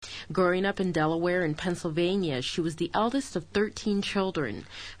Growing up in Delaware and Pennsylvania, she was the eldest of 13 children.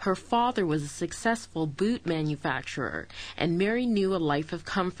 Her father was a successful boot manufacturer, and Mary knew a life of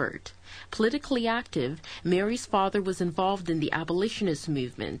comfort. Politically active, Mary's father was involved in the abolitionist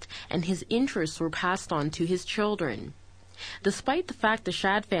movement, and his interests were passed on to his children. Despite the fact the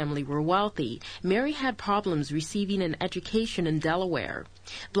Shad family were wealthy, Mary had problems receiving an education in Delaware.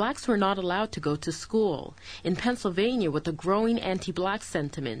 Blacks were not allowed to go to school. In Pennsylvania, with a growing anti-black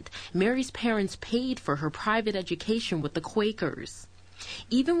sentiment, Mary's parents paid for her private education with the Quakers.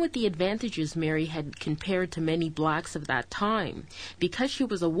 Even with the advantages Mary had compared to many blacks of that time, because she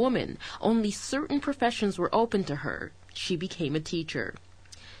was a woman, only certain professions were open to her. She became a teacher.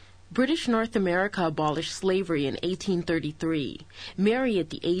 British North America abolished slavery in 1833. Mary, at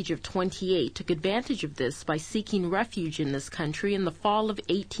the age of 28, took advantage of this by seeking refuge in this country in the fall of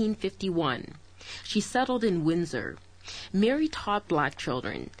 1851. She settled in Windsor. Mary taught black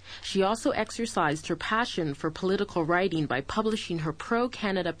children. She also exercised her passion for political writing by publishing her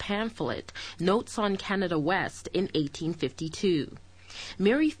pro-Canada pamphlet, Notes on Canada West, in 1852.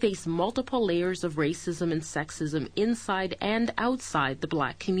 Mary faced multiple layers of racism and sexism inside and outside the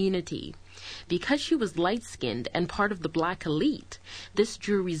black community. Because she was light-skinned and part of the black elite, this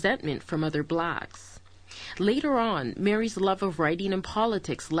drew resentment from other blacks. Later on, Mary's love of writing and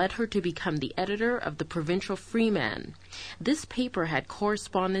politics led her to become the editor of the Provincial Freeman. This paper had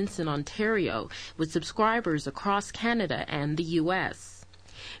correspondents in Ontario with subscribers across Canada and the U.S.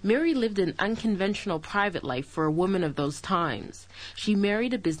 Mary lived an unconventional private life for a woman of those times. She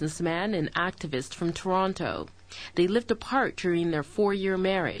married a businessman and activist from Toronto. They lived apart during their 4-year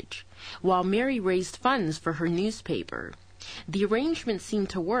marriage, while Mary raised funds for her newspaper. The arrangement seemed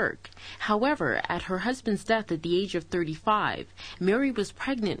to work. However, at her husband's death at the age of 35, Mary was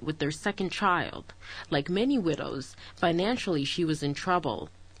pregnant with their second child. Like many widows, financially she was in trouble.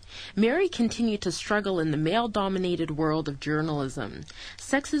 Mary continued to struggle in the male-dominated world of journalism.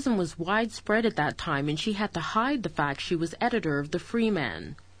 Sexism was widespread at that time, and she had to hide the fact she was editor of the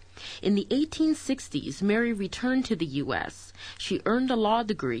Freeman. In the 1860s, Mary returned to the U.S. She earned a law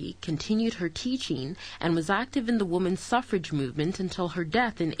degree, continued her teaching, and was active in the women's suffrage movement until her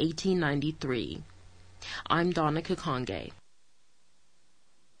death in 1893. I'm Donna Kakonge.